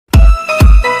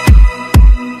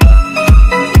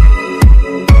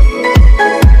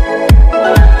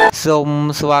សូម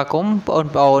ស្វាគមន៍បង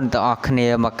ប្អូនទាំងអស់គ្នា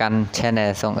មកកាន់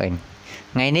Channel សងអេង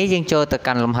ថ្ងៃនេះយើងចូលទៅ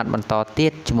កាន់លំហាត់បន្តទៀ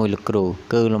តជាមួយលោកគ្រូ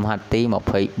គឺលំហាត់ទី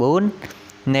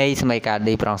24នៃសមីការ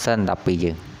Differential 12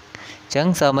យើងអញ្ចឹង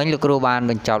សូមមិញលោកគ្រូបាន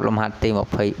បញ្ចប់លំហាត់ទី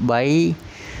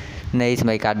23នៃស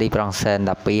មីការ Differential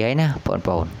 12ហើយណាបង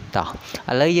ប្អូនតោះ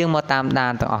ឥឡូវយើងមកតាមដា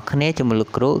នទាំងអស់គ្នាជាមួយលោក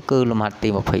គ្រូគឺលំហាត់ទី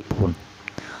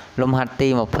24លំហាត់ទី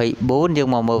24យើង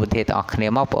មកមើលវិធីទាំងអស់គ្នា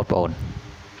មកបងប្អូន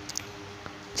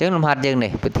ចឹងលំហាត់យើង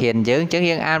នេះប្រធានយើងចឹង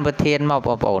យើងអានប្រធានមកប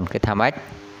ងប្អូនគេថាម៉េច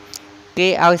គេ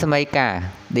ឲ្យសមីការ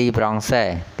Differential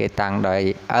គេតាំងដោយ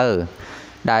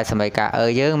ដែលសមីការ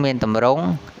យើងមានតម្រង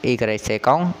y សេ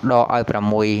កុងដកឲ្យ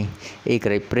 6y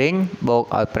ព្រីងបូក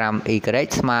ឲ្យ 5y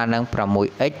ស្មើនឹង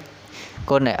 6x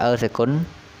គុណឲ្យសេគុណ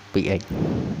 2x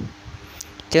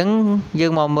ចឹងយើ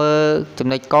ងមកមើលចំ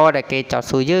ណុចកដែលគេចោទ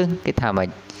សួរយើងគេថាម៉េច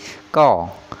ក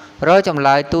រកចម្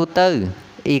លើយទូទៅ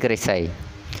y សេ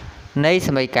នៃស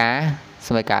មីការ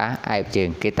អែបយើង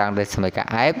គេតាំងដោយសមីការ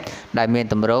អែបដែលមាន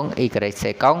តម្រង y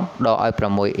សេកុងដកឲ្យ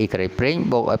 6y ព្រីង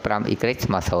បូកឲ្យ 5y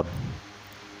ស្មើ0អ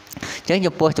ញ្ចឹង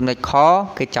ចំពោះចំណុចខ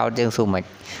គេចោទយើងសួរមិន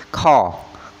ខ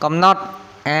កំណត់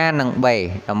a និង b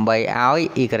ដើម្បីឲ្យ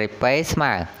y ស្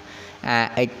មើ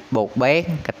ax បូក b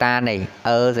កតានៃ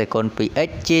សេគុណ 2x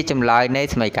ជាចម្លើយនៃ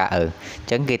សមីការអញ្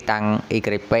ចឹងគេតាំង y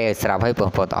ឲ្យស្រាប់ហើយបង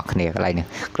ប្អូនទាំងអស់គ្នាកន្លែងនេះ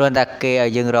គ្រាន់តែគេឲ្យ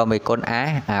យើងរកមេគុណ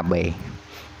ab អញ្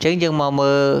ចឹងយើងមក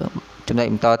មើលចំណុច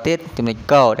បន្តទៀតចំណុច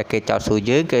កដែលគេចោទសួរ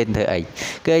យើងគេធ្វើអី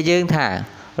គេយើងថា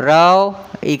រក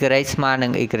y ស្មើនឹ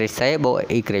ង y សេបូក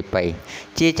y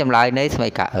ជាចម្លើយនៃសមី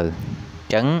ការអ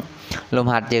ញ្ចឹងលំ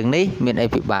ហាត់យើងនេះមានអី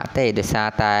ពិបាកទេដោយសារ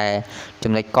តែ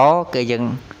ចំណុចកគេយើង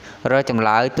រកចម្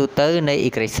លើយទូទៅនៃ y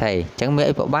សេអញ្ចឹងមាន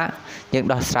អីពិបាកយើង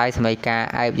ដោះស្រាយសមីការ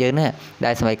អែបយើងនេះ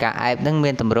ដែលសមីការអែបនឹង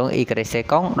មានតម្រង y សេ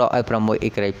កុងដកឲ្យ 6y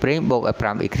ព្រីងបូកឲ្យ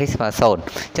 5y ស្មើ0អ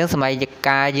ញ្ចឹងសមី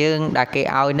ការយើងដែលគេ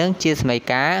ឲ្យនឹងជាសមី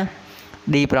ការ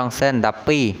Differential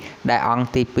 12ដែលអង្គ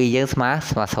ទី2យើងស្មើ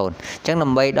0អញ្ចឹងដើ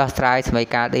ម្បីដោះស្រាយសមី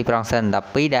ការ Differential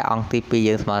 12ដែលអង្គទី2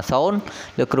យើងស្មើ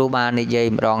0លោកគ្រូបាននិយាយ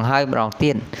ម្ដងហើយម្ដង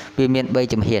ទៀតវាមាន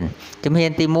3ជំហាន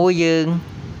ទី1យើង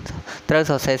ត្រូវ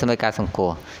សរសេរសមីការសង្គ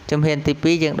មជំហានទី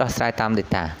2យើងដោះស្រាយតាម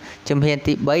data ជំហាន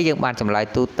ទី3យើងបានចម្លើយ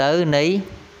ទូទៅនៃ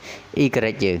y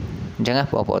យើងអញ្ចឹងណា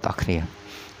បងប្អូនទាំងអស់គ្នា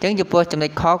អញ្ចឹងចំពោះចំណុ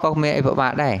ចខក៏មានអីពិបា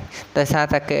កដែរដោយសារ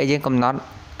តែគេឲ្យយើងកំណត់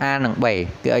a និង b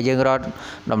គឺឲ្យយើងរក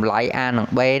តម្លៃ a និង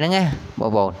b ហ្នឹងណាបង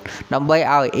ប្អូនដើម្បី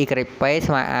ឲ្យ y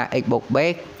ស្មើ ax បូក b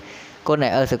គុណឲ្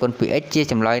យ សេគុណ 2x ជា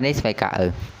ចម្លើយនៃសមីការអ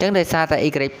ញ្ចឹងដោយសារតែ y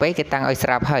គេតាំងឲ្យស្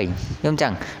រាប់ហើយខ្ញុំអញ្ចឹ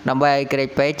ងដើម្បីឲ្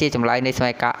យ y ជាចម្លើយនៃស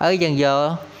មីការយើងយ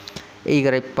ក y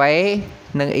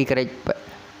និង y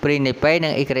ព្រីងនៃ p និ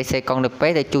ង y សេកុងនៃ p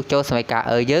ទៅជួសចូលសមីការ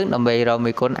យើងដើម្បីរក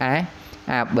មេគុណ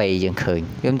ab យើងឃើញ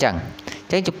ខ្ញុំអញ្ចឹង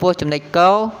ចំពោះចំណុចក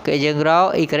គេយើងរក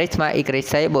y ស្មើ y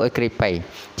សេបូក y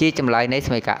ជាចម្លើយនៃស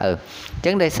មីការអញ្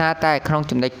ចឹងដោយសារតែក្នុង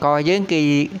ចំណុចកយើងគេ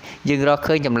យើងរក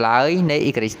ឃើញចម្លើយនៃ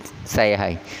y សេ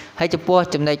ហើយចំពោះ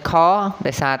ចំណុចខ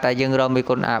ដោយសារតែយើងរកមេ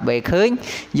គុណ ab ឃើញ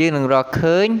យើងនឹងរក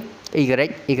ឃើញ y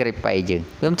យើង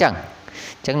ខ្ញុំ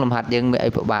អញ្ចឹងលំហាត់យើងមានអី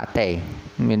ពិបាកទេ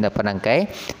មានតែប៉ុណ្្នឹងគេ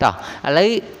តោះឥឡូវ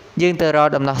យើងទៅរក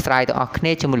ដំណោះស្រាយទាំងអស់គ្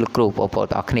នាជាមួយលោកគ្រូបងប្អូន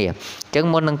ទាំងអស់គ្នាអញ្ចឹង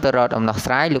មុននឹងទៅរកដំណោះ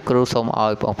ស្រាយលោកគ្រូសូមឲ្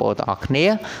យបងប្អូនទាំងអស់គ្នា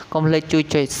កុំភ្លេចជួយ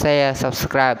ចុច Share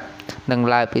Subscribe និង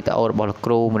Like វីដេអូរបស់លោក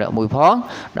គ្រូម្នាក់មួយផង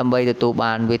ដើម្បីទទួល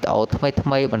បានវីដេអូថ្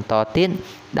មីបន្តទៀត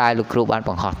ដែលលោកគ្រូបានប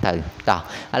ង្ហោះទៅតោះ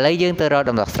ឥឡូវយើងទៅរក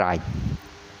ដំណោះស្រាយ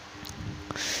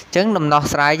អញ្ចឹងដំណោះ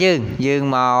ស្រាយយើង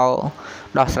មក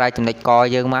ដោះស្រាយចំណុចក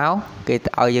យើងមកគេ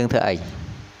ឲ្យយើងធ្វើអីអ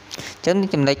ញ្ចឹង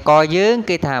ចំណុចកយើង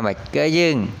គេថាម៉េចគេយើ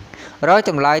ងរក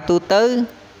ចម្លើយទូទៅ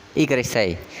y សេ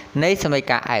នៃសមី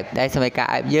ការអែបដែលសមីការ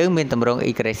អែបយើងមានតម្រង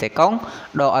y សេកុង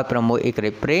ដកឲ្យ 6y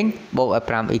ព្រីងបូកឲ្យ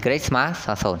 5y ស្មើ0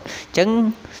អញ្ចឹង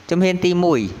ជំហានទី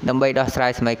1ដើម្បីដោះស្រា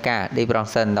យសមីការ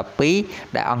Differential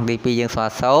 12ដែលអង្គទី2យើងស្មើ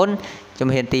0ជំ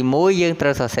ហានទី1យើងត្រូ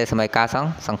វសរសេរសមីការ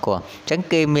សង្គមអញ្ចឹង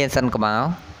គេមានសិនកម្មកអ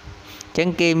ញ្ចឹង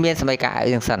គេមានសមីការអែប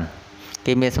យើងសិន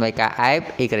គេមានសមីការអែប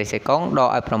y សេកុងដក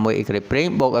ឲ្យ 6y ព្រីង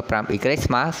បូកឲ្យ 5y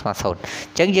ស្មើ0អ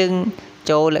ញ្ចឹងយើង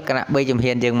ចូលលក្ខណៈ3ជំ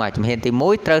ហានយើងមកជំហានទី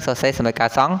1ត្រូវសរសេរសមីការ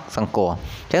សង្គមអ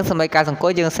ញ្ចឹងសមីការសង្គ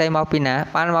មយើងសេមកពីណា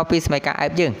បានមកពីសមីការអែ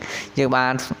បយើងបា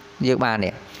ន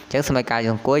នេះអញ្ចឹងសមីការ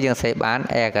សង្គមយើងសេបាន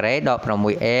a ការ៉េដក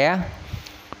 6a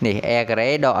នេះ a ការ៉េ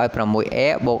ដកឲ្យ 6a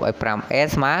បូកឲ្យ 5a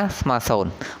ស្មើ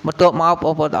0បន្ទាប់មកប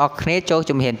ងប្អូនទាំងអស់គ្នាចូល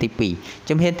ជំហានទី2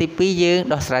ជំហានទី2យើង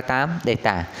ដោះស្រាយតាម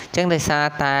data អញ្ចឹងដោយសារ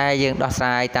តែយើងដោះស្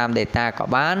រាយតាម data ក៏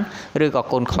បានឬក៏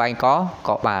គុណខ្វែង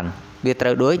ក៏បានវាត្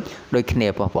រូវដូចគ្នា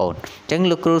បងប្អូនអញ្ចឹង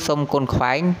លោកគ្រូសុំគុណខ្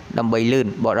វែងដើម្បីលឿន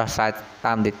បើដោះស្រាយ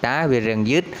តាម data វារៀង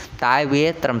យឺតតែវា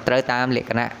ត្រឹមត្រូវតាមលក្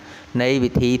ខណៈនៃ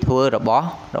វិធីធ្វើរបស់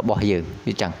យើង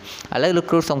វាចឹងឥឡូវលោក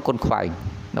គ្រូសុំគុណខ្វែង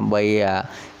ដើម្បី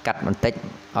កាត់បន្តិច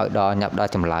ឲ្យដល់ញាប់ដ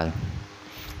ល់ចម្លើយ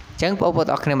អ ចឹងបងប្អូន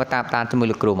អរគ្នាមកតាមជាមួយ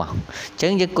លោកគ្រូមកចឹ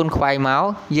ងយើងគុណខ្វាយមក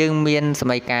យើងមានស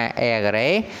មីការ a ការ៉េ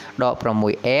ដក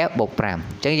 6a បូក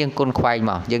 5ចឹងយើងគុណខ្វាយ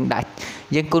មកយើ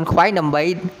ងគុណខ្វាយដើម្បី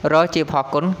រកជាផល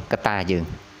គុណកតាយើង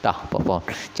តោះបងប្អូន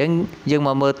ចឹងយើងម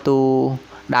កមើលទូ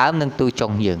ដើមនិងទូចុ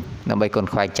ងយើងដើម្បីគុណ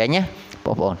ខ្វាយចេញណាប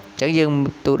ងប្អូនចឹងយើង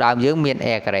ទូដើមយើងមាន a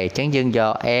ការ៉េចឹងយើងយ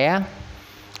ក a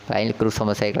កន្លែងលោកគ្រូសុំ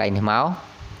សរសេរកន្លែងនេះមក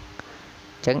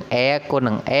ចឹង a គុណ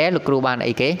នឹង a លោកគ្រូបាន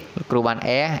អីគេលោកគ្រូបាន a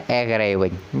ការ៉េវិ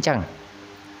ញអញ្ចឹង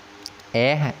a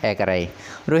ការ៉េ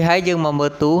រួចហើយយើងមកមើ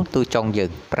លទូចុងយើង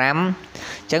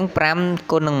5ចឹង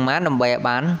5គុណនឹងប៉ុន្មានដើម្បីឲ្យ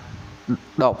បាន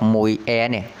ដក 6a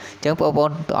នេះចឹងបងប្អូ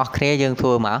នទាំងអស់គ្នាយើងធ្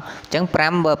វើមកចឹង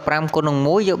5បើ5គុណនឹង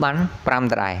1យើងបាន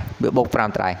5ដែរវាបូក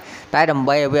5ដែរតែដើម្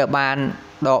បីឲ្យវាបាន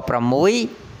ដក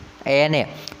 6a នេះ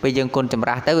ពេលយើងគុណចម្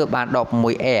រាស់ទៅវាបានដក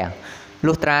 6a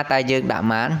លុះត្រាតែយើងដាក់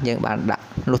ម៉ានយើងបានដាក់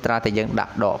លុះត្រាតែយើងដា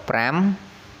ក់ដក 5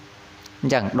អ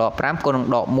ញ្ចឹងដក 5គុណនឹង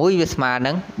ដក 1វាស្មើ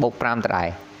នឹងបូក 5ដែរ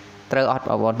ត្រូវអត់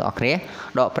បងប្អូនទាំងអស់គ្នា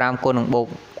ដក 5គុណនឹងបូក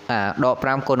ដក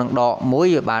 5គុណនឹងដក 1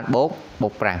វាបានបូក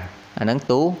 5អាហ្នឹង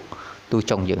ទូ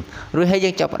ចុងយើងរួចហើយយើ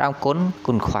ងចាប់ផ្ដើម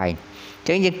គុណខ្វែងអញ្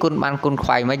ចឹងយើងគុណបានគុណខ្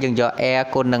វែងមកយើងយក a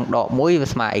គុណនឹងដក 1វា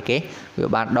ស្មើអីគេវា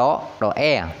បានដក a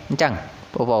អញ្ចឹង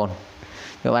បងប្អូន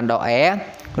វាបានដក a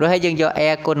រួចហើយយើងយក a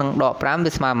គុណនឹងដក 5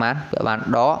វាស្មើប៉ុន្មានវាបាន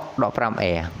ដក 5a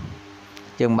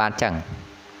យើងបានចឹង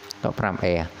ដក 5a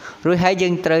រួចហើយយើ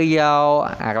ងត្រូវយក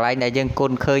អាកន្លែងដែលយើងគុ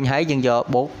ណឃើញហើយយើងយក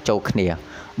បូកចូលគ្នា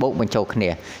បូកបញ្ចូលគ្នា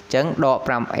អញ្ចឹងដក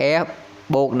 5a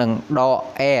បូកនឹងដក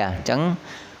a អញ្ចឹង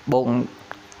បូកអ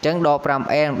ញ្ចឹងដក 5a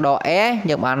នឹងដក a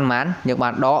យើងបានប៉ុន្មានយើងបា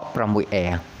នដក 6a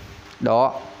ដក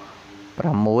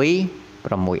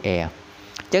 6a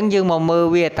ចឹងយើងមកមើល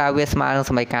វាតើវាស្មើនឹង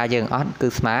សមីការយើងអត់គឺ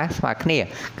ស្មើគ្នា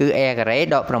គឺ a ការ៉េ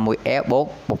ដក 6a បូក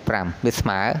 5វាស្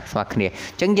មើគ្នា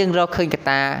ចឹងយើងរកឃើញក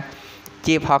តា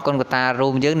ជាផលគុណកតារួ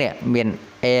មយើងនេះមាន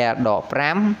a ដក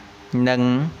 5និង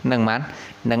ប៉ុន្មាន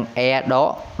នឹង a ដ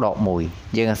ក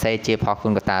 1យើងអាសេជាផលគុ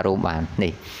ណកតារួមបាន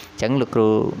នេះចឹងលោកគ្រូ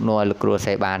នោះលោកគ្រូអា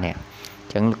សេបាននេះ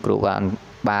ចឹងលោកគ្រូ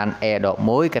បាន a ដក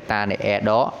 1 កតានៃ a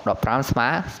ដក 15 ស្មើ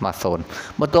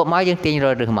0បន្ទាប់មកយើងទាញរ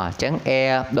កឬមកអញ្ចឹង a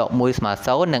ដក 1 ស្មើ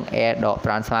0និង a ដក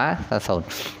 5 ស្មើ0អ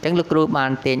ញ្ចឹងលោកគ្រូបា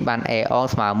នទាញបាន a អង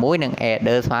ស្មើ1និង a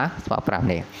ដឺស្មើ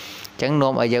5នេះអញ្ចឹង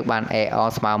នាំឲ្យយើងបាន a អង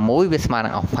ស្មើ1វាស្មើនឹ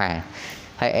ង alpha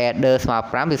ហើយ a ដឺស្មើ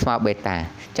5វាស្មើ beta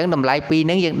អញ្ចឹងតម្លៃពីរហ្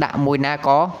នឹងយើងដាក់មួយណា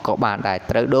ក៏បានដែរ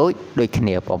ត្រូវដូចគ្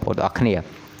នាបងប្អូនទាំងអស់គ្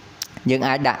នាយើង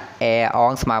អាចដាក់ a អ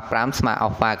ងស្មើ5ស្មើ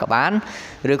alpha ក៏បាន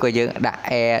ឬក៏យើងដាក់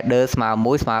a ដឺស្មើ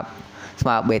1ស្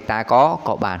មើ beta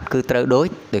ក៏បានគឺត្រូវដូច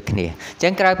គ្នាអញ្ចឹ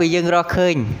ងក្រោយពីយើងរកឃើ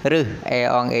ញឬ a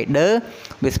អង a ដឺ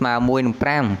វាស្មើ1នឹង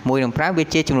5វា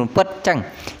ជាចំនួនពិតអ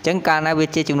ញ្ចឹងកាលណាវា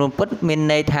ជាចំនួនពិតមាន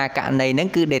ន័យថាករណីហ្នឹង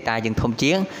គឺ data យើងធំ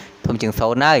ជាង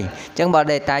0ហើយអញ្ចឹងបើ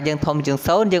data យើងធំជាង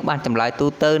0យើងបានចម្លើយទូ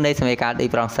ទៅនៃសមីការ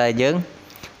differential យើង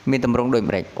មានទម្រង់ដូច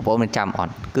ម្ដេចបងប្អូនមិនចាំអ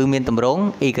ត់គឺមានទម្រង់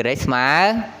y ស្មើ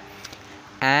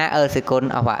a សេគុណ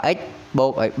alpha x បូ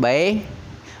កឲ្យ b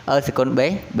សេគុណ b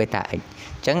beta x អ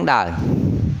ញ្ចឹង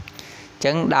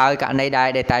ដោយករណីដែល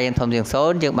data យើងធំជាង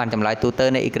0យើងបានចម្លើយទូទៅ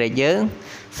នៃ y យើង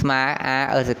ស្មើ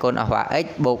a សេគុណ alpha x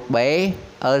បូក b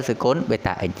សេគុណ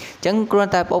beta x អញ្ចឹងគ្រា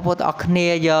ន់តែបងប្អូនទាំងអស់គ្នា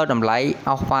យកតម្លៃ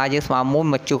alpha យើងស្មើ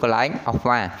1មកជួសកន្លែង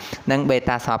alpha និង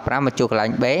beta ស្មើ5មកជួសកន្លែ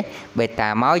ង b beta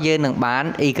មកយើងនឹងបាន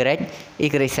y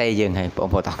ផ្សេងយើងហើយបង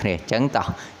ប្អូនទាំងអស់គ្នាអញ្ចឹងតោះ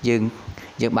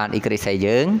យើងបាន y ផ្សេង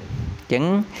យើងអញ្ចឹង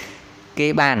គេ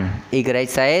បាន y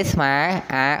ស្មើ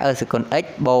a សេគុណ x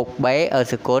បូក b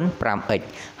សេគុណ 5x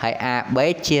ហើយ a b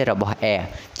ជារបស់ a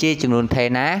ជាចំនួនថេ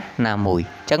ណាមួយ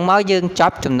អញ្ចឹងមកយើងច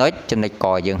ប់ចំណុចក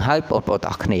យើងហើយបងប្អូន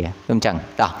ទាំងអស់គ្នាខ្ញុំអញ្ចឹង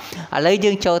តោះឥឡូវ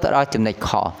យើងចូលទៅដល់ចំណុចខ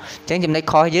អញ្ចឹងចំណុច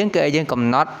ខយើងគឺឲ្យយើងកំ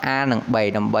ណត់ a និង b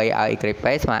ដើម្បីឲ្យ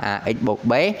y ស្មើ ax បូក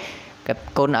b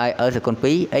គុណឲ្យ សេគុណ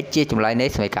 2x ជាចម្លើយនៃ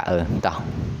សមីការតោះ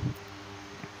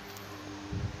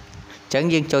អញ្ចឹង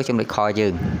យើងចូលចំណុចខយើ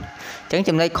ងអញ្ចឹង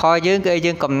ចំណុចខយើងគឺ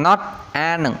យើងកំណត់ a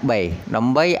និង b ដើ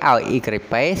ម្បីឲ្យ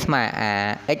y ស្មើ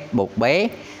ax បូក b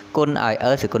គុណឲ្យ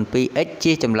សេគុណ 2x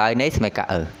ជាចម្លើយនៃសមីការ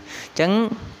អញ្ចឹង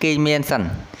គេមានសិន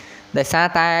ដោយសារ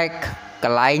តែក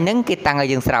ន្លែងហ្នឹងគេតាំងឲ្យ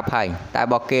យើងស្រាប់ហើយតែ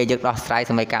បើគេយើងដោះស្រាយ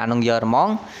សមីការនោះយកហ្មង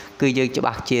គឺយើងច្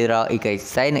បាស់ជារក y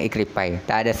ផ្សេងនិង y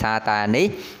តែដោយសារតែនេះ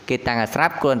គេតាំងឲ្យស្រា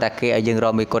ប់គ្រាន់តែគេឲ្យយើងរ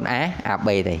កមួយគុណ a b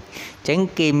ទេអញ្ចឹង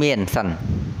គេមានសិន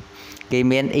គេ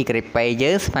មាន y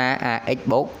យើងស្មើ ax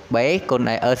បូក b គុណ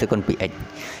ឲ្យ សេគុណ 2x អ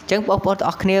ញ្ចឹងបងប្អូនទាំង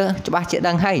អស់គ្នាច្បាស់ជា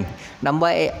ដឹងហើយដើម្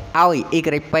បីឲ្យ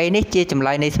y នេះជាចម្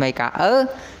លើយនៃសមីការ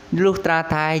លុះត្រា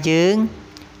តែយើង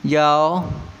យក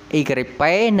y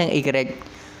និង y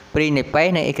ព្រីនៃពេ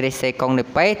នៃ y សេកុងនៃ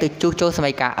ពេទៅជួសចូលស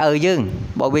មីការយើង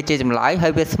បើវាជាចម្លើយហើ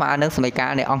យវាស្មើនឹងសមីការ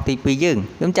នៃអង្គទី2យើង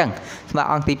យល់ចឹងស្មើ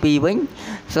អង្គទី2វិញ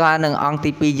ស្មើនឹងអង្គទី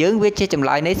2យើងវាជាចម្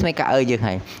លើយនៃសមីការយើង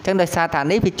ហើយអញ្ចឹងដោយសារថា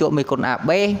នេះវាជួបមេគុណ AB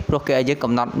ព្រោះគេឲ្យយើង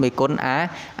កំណត់មេគុណ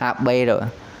AB ដល់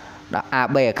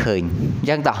AB ឲ្យឃើញអញ្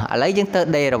ចឹងតោះឥឡូវយើងទៅ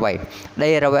derivative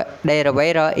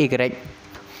derivative រ y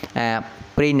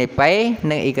ព្រីនៃពេ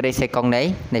និង y សេកុងនៃ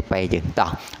ពេយើងតោះ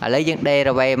ឥឡូវយើង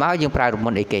derivative មកយើងប្រើរមុ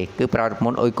នអីគេគឺប្រើរមុ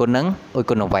នអុយគុណនឹងអុយ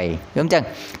គុណនឹង v យល់អញ្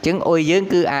ចឹងអុយយើង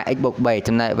គឺ ax បូក b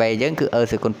ចំណែក v យើងគឺ e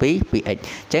សេគុណ2 2x អ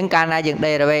ញ្ចឹងកាលណាយើង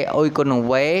derivative អុយគុណនឹង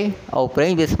v អូព្រី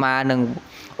ងវាស្មើនឹង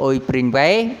អុយព្រីង v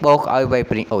បូកឲ្យ v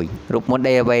ព្រីងអុយរូបមុន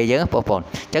derivative យើងបងប្អូន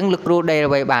អញ្ចឹងលោកគ្រូ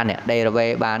derivative បាននេះ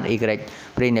derivative បាន y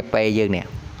ព្រីងនៃពេយើងនេះ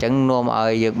អញ្ចឹងនាំឲ្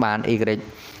យយើងបាន y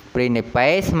ព្រីងនៃពេ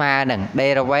ស្មើនឹង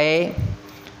derivative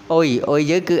អុយ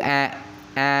យើងគឺ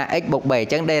ax បូក b អ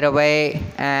ញ្ចឹង derivative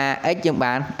ax យើង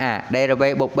បាន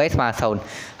derivative បូក b ស្មើ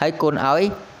0ហើយគុណឲ្យ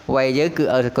v យើងគឺ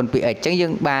e សេគុណ 2x អញ្ចឹងយើ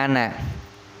ងបាន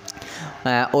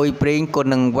អុយព្រីងគុណ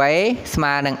នឹង v ស្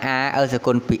មើនឹង a e សេ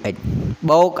គុណ 2x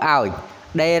បូកឲ្យ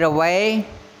derivative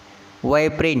v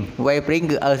ព្រីង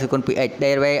គឺ e សេគុណ 2x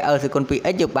derivative e សេគុណ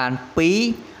 2x យើងបាន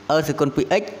2 e សេគុណ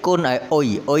 2x គុណឲ្យ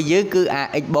អុយយើងគឺ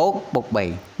ax បូក b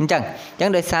អញ្ចឹង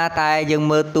ដោយសារតែយើង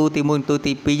មើលទូទី1ទូ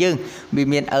ទី2យើងវា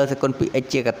មាន e សេគុណ 2x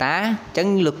ជាកតាអញ្ចឹង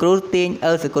លោកគ្រូទាញ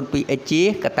e សេគុណ 2x ជា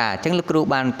កតាអញ្ចឹងលោកគ្រូ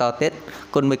បានបន្តទៀត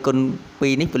គុណ1គុណ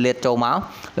2នេះពលាតចូលមក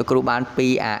លោកគ្រូបាន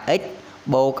 2ax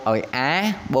បូកឲ្យ a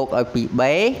បូកឲ្យ 2b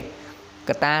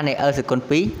កតានៃ e សេគុណ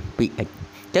 2x អ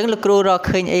ញ្ចឹងលោកគ្រូរក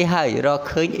ឃើញអីហើយរក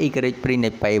ឃើញ y ព្រីងនៃ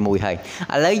ពេមួយហើយ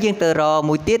ឥឡូវយើងទៅរក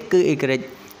មួយទៀតគឺ y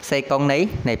សេកុង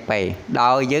នៃពេ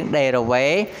ដោយយើង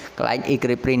derivative កន្លែង y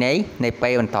ព្រីងនៃពេ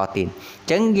បន្តទៀតអញ្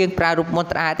ចឹងយើងប្រើរូបមន្ត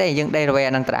ត្រែទេយើង derivative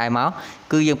អានឹងត្រែមក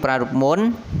គឺយើងប្រើរូបមន្ត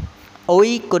អុយ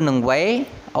គុណនឹង v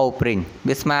អូព្រីង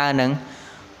វាស្មើនឹង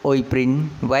អុយព្រីង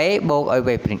v បូកឲ្យ v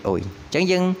ព្រីងអុយអញ្ចឹង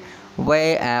យើង v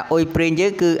អុយព្រីងយើ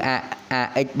ងគឺ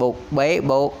ax បូក b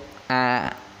បូក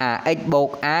ax បូក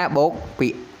a បូក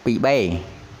 2b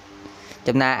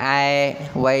ចំណែកឯ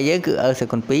v យើងគឺ e សេ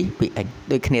គុណ 2x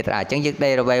ដូចគ្នាត្រង់អញ្ចឹងយើង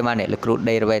derivative មកនេះលោកគ្រូ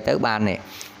derivative ទៅបាននេះ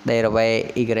derivative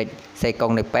y សេកុ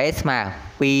ងនៃពេស្មើ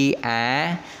 2a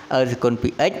e សេគុណ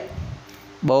 2x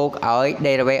បូកឲ្យ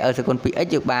derivative e សេគុណ 2x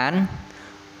យើងបាន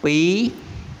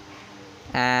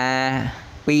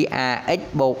 2ax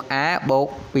បូក a បូក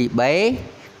 2b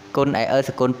គុណឲ្យ e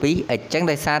សេគុណ 2x អញ្ចឹង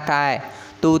ដោយសារតែ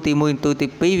ទូទី1ទូទី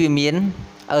2វាមាន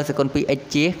e សេគុណ 2x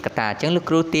ជាកតាអញ្ចឹងលោក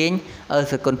គ្រូទាញ e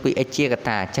សេគុណ 2x ជាក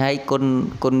តាចាឲ្យ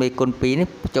គុណមេគុណ2នេះ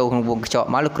ចូលក្នុងវងខ្ចក់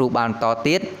មកលោកគ្រូបានបន្ត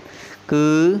ទៀតគឺ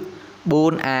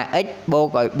 4ax បូក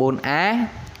ឲ្យ 4a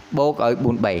បូកឲ្យ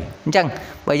 4b អញ្ចឹង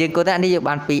បើយើងគិតថានេះយើង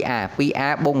បាន 2a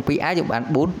បូក 2a យើងបាន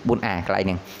 4a កន្លែងហ្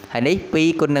នឹងហើយនេះ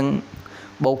2គុណនឹង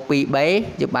បូក 2b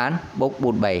យើងបានបូក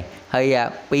 4b ហើយ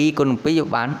2គុណនឹង2យើង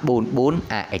បាន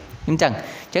 4ax អញ្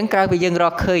ចឹងក្រោយពីយើងរ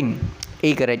កឃើញ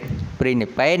y ព្រីងនៃ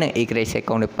ពេនិង y សេ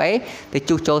កុងនៃពេទៅ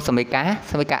ជួសចូលសមីការ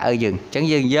ឲ្យយើងអញ្ចឹង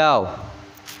យើងយក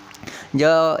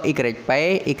y ពេ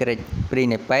y ព្រីង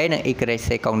នៃពេនិង y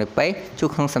សេកុងនៃពេជួស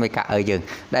ក្នុងសមីការឲ្យយើង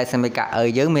ដែលសមីការឲ្យ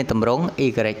យើងមានទម្រង់ y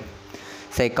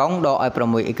សេកុងដកឲ្យ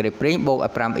 6y ព្រីងបូកឲ្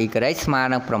យ 5y ស្មើ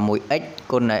នឹង 6x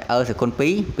គុណឲ្យ e សេគុណ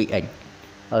 2x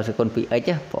e សេគុណ 2x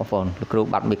បងប្អូនលោកគ្រូ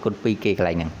បាត់មេគុណ2គេកន្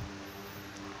លែងហ្នឹង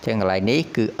អញ្ចឹងកន្លែងនេះ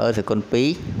គឺ e សេគុណ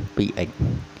 2x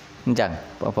អញ្ចឹង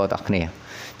បងប្អូនទាំងគ្នាអ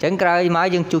ញ្ចឹងក្រោយមក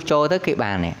យើងជួសចូលទៅគេ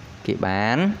បាននេះគេបា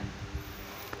ន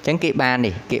អញ្ចឹងគេបាន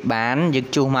នេះគេបានយើង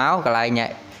ជួសមកកន្លែង y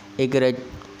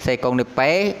សេកុងនៃ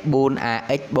ពេ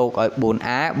 4ax បូកឲ្យ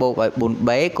 4a បូកឲ្យ 4b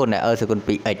គុណឲ្យ e សេគុណ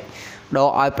 2x ដ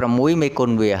កឲ្យ 6 មេគុណ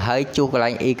វាហើយជួសកន្លែ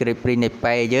ង y ព្រីងនៃ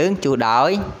ពេយើងជួសដោ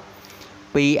យ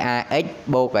 2ax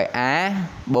បូកឲ្យ a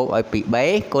បូកឲ្យ 2b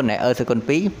គុណឲ្យ e សេគុណ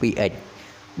 2x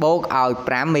បូកឲ្យ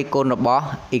 5 មេគុណរបស់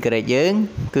y យើង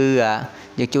គឺ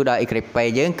យើងជួសដល់ y ពេ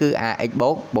យើងគឺ ax បូ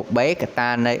ក b កតា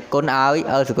នៃគុណឲ្យ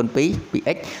e សេគុណ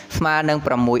 2x ស្មើនឹង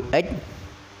 6x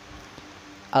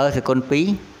e សេគុណ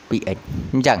 2x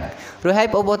អញ្ចឹងរួចហើយ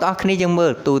បងប្អូនទាំងអស់គ្នាយើងមើ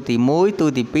លទូទី1ទូ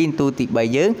ទី2ទូទី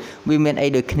3យើងវាមានអី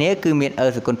ដូចគ្នាគឺមាន e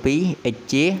សេគុណ 2x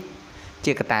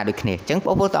ជាកតាដូចគ្នាអញ្ចឹងប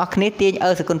ងប្អូនទាំងអស់គ្នាទាញ e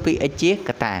សេគុណ 2x ជា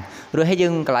កតារួចហើយយើ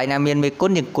ងកន្លែងណាមានមេគុ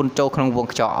ណយើងគុណចូលក្នុងវង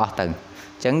ខ្ចក់អស់ទៅអ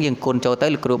ញ្ចឹងយើងគុណចូលទៅ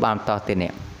លោកគ្រូបានបន្តទៀត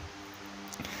នេះ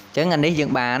អញ្ចឹងអានេះយើ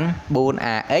ងបាន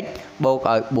 4ax បូក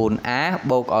ឲ្យ 4a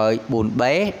បូកឲ្យ 4b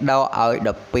ដកឲ្យ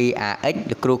 12ax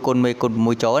លោកគ្រូគុណមេគុណ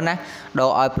6ចូលណាដ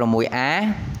កឲ្យ 6a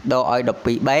ដកឲ្យ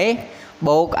 12b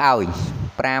បូកឲ្យ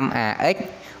 5ax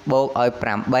បូកឲ្យ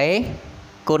 5b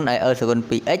គុណឲ្យ e សេគុណ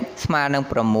 2x ស្មើនឹង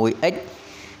 6x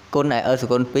គុណឲ្យ e សេ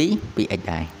គុណ 2x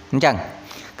ដែរអញ្ចឹង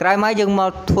ក្រោយមកយើងមក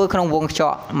ធ្វើក្នុងវងខ្ច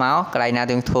ក់មកកន្លែងណា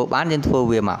យើងធ្វើបានយើងធ្វើ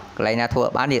វាមកកន្លែងណាធ្វើ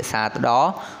បានយើងសារទៅដល់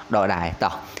ដែរ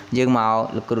តោះអ dương màu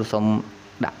lực cru xong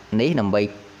đặt ní nằm bay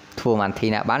thua màn thi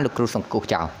nè bán lực cru xong cục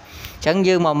chào chẳng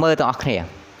dương màu mơ tỏ khỏe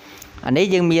anh ấy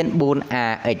dương miên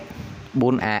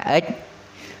 4ax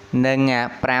nâng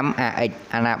pram ax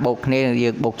anh là bột này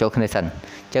dương bột cho khné sần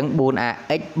chẳng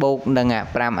 4ax bột nâng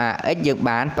pram ax dương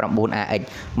bán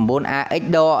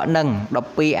 4ax đo nâng đọc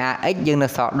pi ax dương là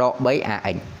sọ đọ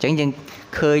 3ax chẳng dương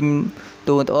khơi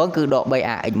tuôn tố cứ đọ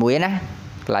 3ax muối ná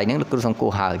lại những lực cru xong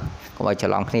cục hời có phải chờ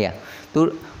lòng khné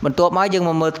mình tua mới dương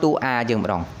mà mơ tu a dương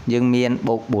đồng dương miên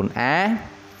bột 4a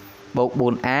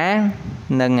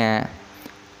nâng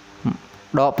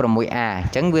đọ 6a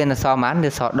chẳng viên là so mán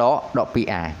được so đọ pi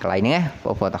a cái này nữa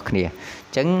bộ phận đặc nè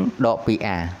chẳng đọ pi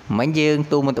a mấy dương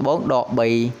tu mình tu 4 đọ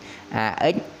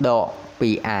 3ax đọ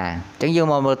pi a chẳng dương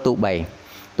mà mơ tu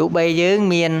 7 dương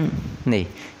miên nè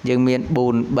dương miên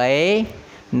 4b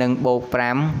nâng bột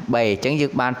 5b chẳng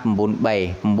dương ban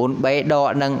 4b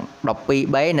đọ nâng đọ pi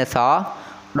b là so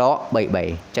đó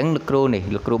 77 chẳng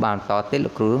lực cru bàn to tiết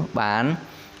lực cru bán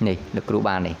này lực cru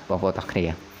bàn này vào vào tắc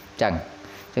này chẳng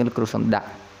lực cru xong đặt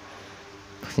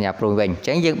nhà pro bình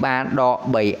chẳng dương bàn đọ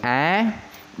 7a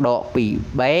đọ pi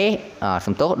bé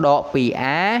xong tốt đọ pi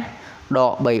a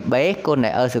đọ 7 bé con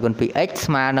này ở sự con pi x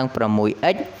mà nâng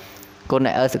 6x con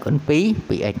này ở sự con pi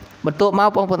x một tổ máu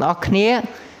bông bông kia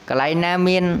cái này nam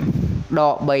miên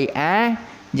đọ 7a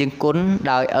dương cuốn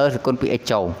đời ở sự con pi x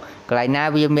trầu cái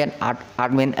này viên miền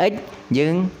admin x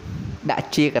nhưng đã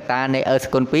chia cả ta này ở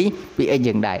con phí bị x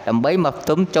dừng đại tầm bấy mập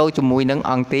túm trâu cho mùi nâng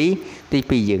on tí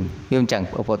pi dừng viêm chẳng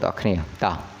bộ tọt kia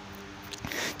tỏ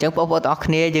chẳng bộ tọt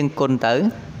kia dừng côn tử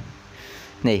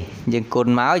này dừng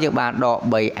côn máu dừng bạn đọ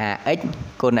 7ax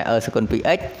con này ở con phí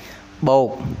x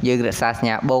bột dừng là xa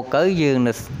nhà bột cới dừng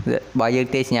là bao dừng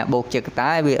tê nhà bột chia cả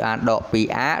ta vì đọ pi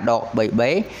a đọ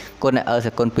 7b con này ở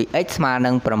con phí x mà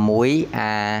nâng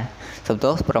 6a xong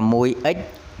tốt 6x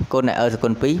con này ở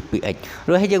con pi x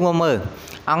rồi hay dương mơ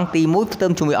ông tì mũi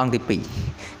tôm chung với ông tì pi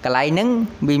cái này nâng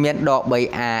vì miền đọ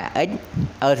 7ax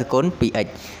ở con pi x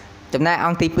chấm này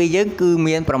ông tì pi dương cứ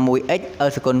miền 6x ở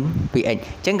con pi x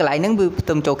chẳng cái này nâng vì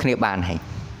tôm châu khné bàn này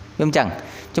đúng chẳng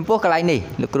trong phố cái này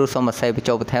lực cru xong mà xây với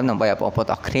châu thêm nằm bài bộ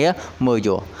tọt khné mưa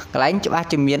dùa cái này cho ba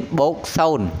chấm miền bột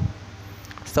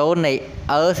số này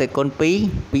ở con pi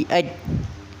x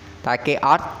tại cái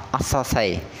ót so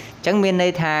sánh chẳng miền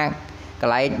đây tha cái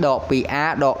này đọ pi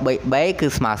a đọ 7b cứ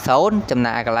mà số chấm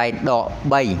này cái này đọ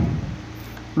 7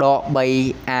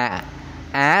 a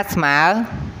mà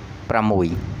 6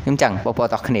 nhưng chẳng bộ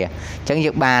tọt khné chẳng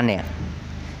dược bàn nè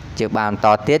dược bàn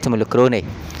to tiết cho mình lực cru này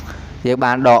dược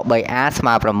bàn đọ 7a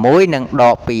mà 6 nâng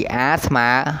đọ pi a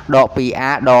mà đọ pi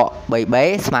a đọ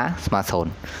 7b mà số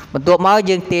mình tua máu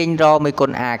dương tiên ro mấy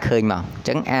con a khơi mà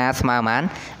chẳng a mà mán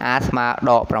a mà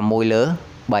đọ 6 lứa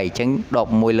 7 chẳng đọ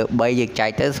 10 lứa 7 dương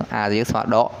chạy tới a dương mà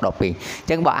đọ pi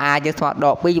chẳng bỏ a dương mà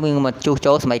đọ pi nhưng mà chu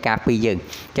chốt mấy cả pi dương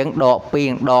chẳng đọ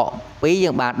pi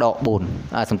dương bạn đọ 4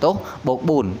 xong tốt bột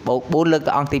 4 lực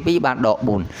on tí pi bạn đọ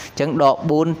 4 chẳng đọ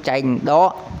 4 chanh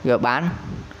đó rồi bán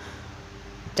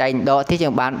chanh đó thì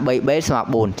chẳng bán 7b mà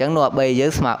 4 chẳng nọ 7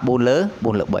 dương mà 4 lứa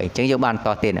 7 chẳng dương bạn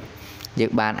to tiền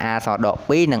dương bàn a sọ đọ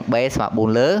pi nâng b mà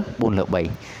 4 lứa 7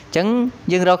 chẳng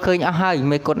dương đó khơi nhau hai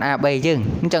mấy con a 7 dương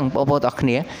chẳng bộ tọt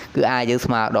khné cứ a dương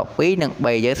mà đọ pi nâng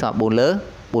 7 dương mà 4 lứa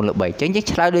 7 chẳng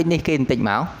chắc lại đôi ní kinh tịnh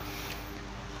máu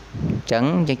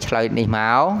chẳng lại ní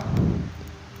máu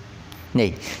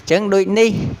này chẳng đôi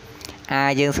ní a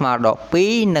dương mà đọ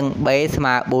pi nâng b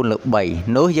mà 4 7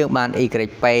 nối dương bàn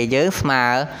yp dương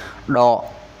mà đọ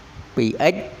pi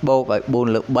x bột ở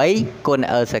 4 7 con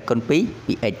ở sẽ con pi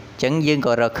x chẳng dương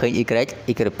có ra khơi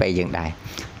yp dương đại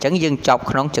chẳng dương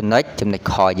chọc nóng chấm nách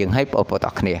kho dương hết bộ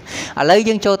tọt này lấy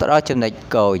dương cho tọt đó chấm nách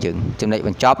cầu dương chấm nách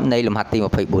bằng chop này làm hạt tim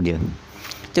 1,4 dương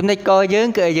chấm nách coi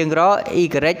dương cái dương đó y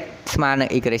mà là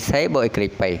yc bộ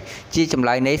yp chi chấm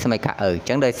lại này xem cả ở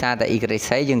chẳng đời xa tại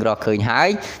yc dương rõ khơi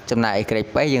hái chấm lại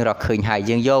yp dương rõ khơi hái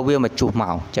dương vô viên mà chụp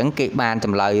màu chẳng cái bàn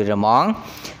chấm lại rồi món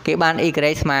cái bàn y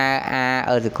mà a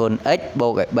ở con x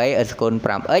bộ b ở con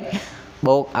 5x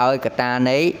bộ ở cái ta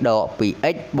này đọ pi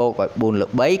x bộ gọi 4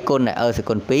 7 con này ở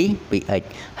con pi x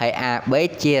hay a b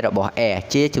chia rồi bỏ e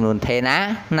chia chừng luôn thế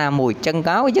ná na mùi chân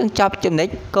cáo dân chọc chừng đấy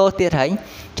cô tiết thấy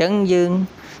chân dương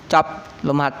chọc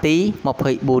lùm hạt tí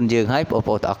 1,4 dương hết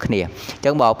bộ tọt khné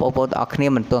chân bỏ bộ tọt khné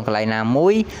mình tuôn cái này là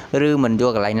muối rư mình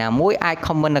vô cái này là muối ai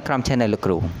comment ở trong channel lực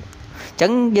rủ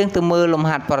chân dương từ mưa lùm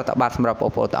hạt vào tập bát mà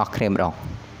bộ tọt khné rồi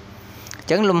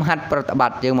chân lùm hạt vào tập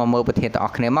bát dương mà mưa bật hiện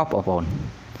tọt khné móc bộ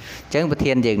chẳng bật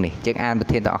thiên dương này chẳng an bật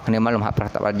thiên tọt khné mà lùm hạt vào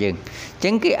tập bát dương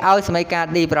chẳng cái ao mấy ca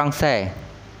đi bằng xe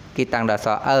cái tăng đà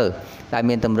sọ tại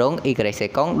miền tầm rốn y sẽ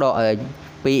có độ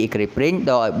pi y print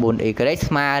độ 4 y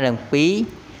mà lần pi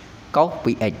có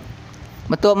pi x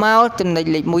បន្ទាប់មកចំណុច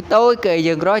លេខ1តូចគឺ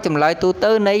យើងរកចម្លើយទូ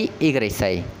ទៅនៃ y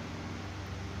សី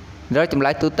រកចម្លើ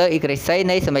យទូទៅ y សី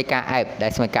នៃសមីការ f ដែ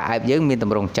លសមីការ f យើងមានត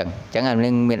ម្រងចឹងអញ្ចឹងអា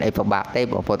នេះមានអីពិបាកទេ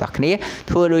បងប្អូនទាំងគ្នា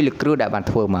ធ្វើដោយលោកគ្រូដែលបាន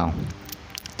ធ្វើមកអ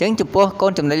ញ្ចឹងចំពោះកូ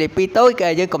នចំណុចលេខ2តូចគឺ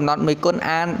យើងកំណត់មួយគុណ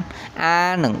a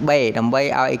និង b ដើម្បី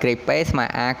ឲ្យ yp ស្មើ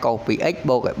a កុសពី x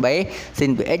បូក b ស៊ីន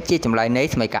ពី x ជាចម្លើយនៃ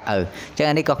សមីការ អញ្ចឹង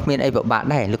អានេះក៏គ្មានអីពិបាក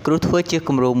ដែរលោកគ្រូធ្វើជា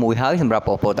គំរូមួយហើយសម្រាប់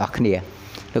បងប្អូនទាំងគ្នា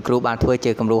លោកគ្រូបានធ្វើ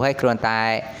ជាគំរូឲ្យគ្រាន់តែ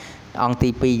អង្គទី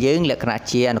2យើងលក្ខណៈ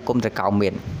ជាអនុគមត្រកោណមា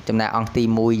នចំណែកអង្គទី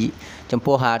1ចំ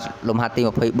ពោះលំហាត់ទី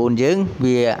24យើង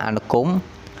វាអនុគម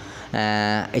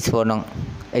x ក្នុង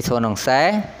ខ្សែ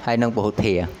ហើយនឹងពហុ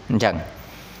ធាអញ្ចឹង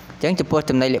ចំពោះ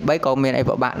ចំណុចលេខ3ក៏មានអី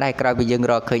ពិបាកដែរក្រោយពីយើង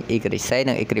រកឃើញ y សី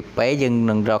និង yp យើង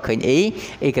នឹងរកឃើញ y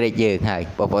យើងហើយ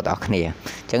បងប្អូនទាំងអស់គ្នាអ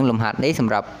ញ្ចឹងលំហាត់នេះស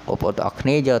ម្រាប់បងប្អូនទាំងអស់គ្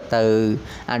នាយកទៅ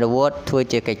អនុវត្តធ្វើ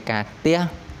ជាកិច្ចការផ្ទះ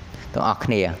ទាំងអស់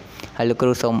គ្នាហើយលោកគ្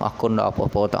រូសូមអរគុណដល់បង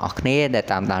ប្អូនទាំងអស់គ្នាដែល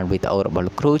តាមដានវីដេអូរបស់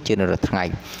លោកគ្រូជារាល់ថ្ងៃ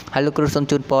ហើយលោកគ្រូសូម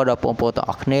ជូនពរដល់បងប្អូនទាំង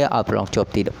អស់គ្នាឲ្យប្រឡងជាប់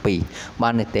ទី12បា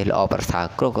ននិទេសល្អប្រសើរ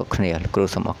គ្រប់គ្នាលោកគ្រូ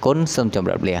សូមអរគុណសូមជម្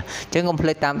រាបលាអញ្ចឹងកុំភ្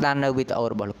លេចតាមដាននៅវីដេអូ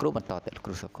របស់លោកគ្រូបន្តទៀតលោក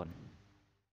គ្រូសូមអរគុណ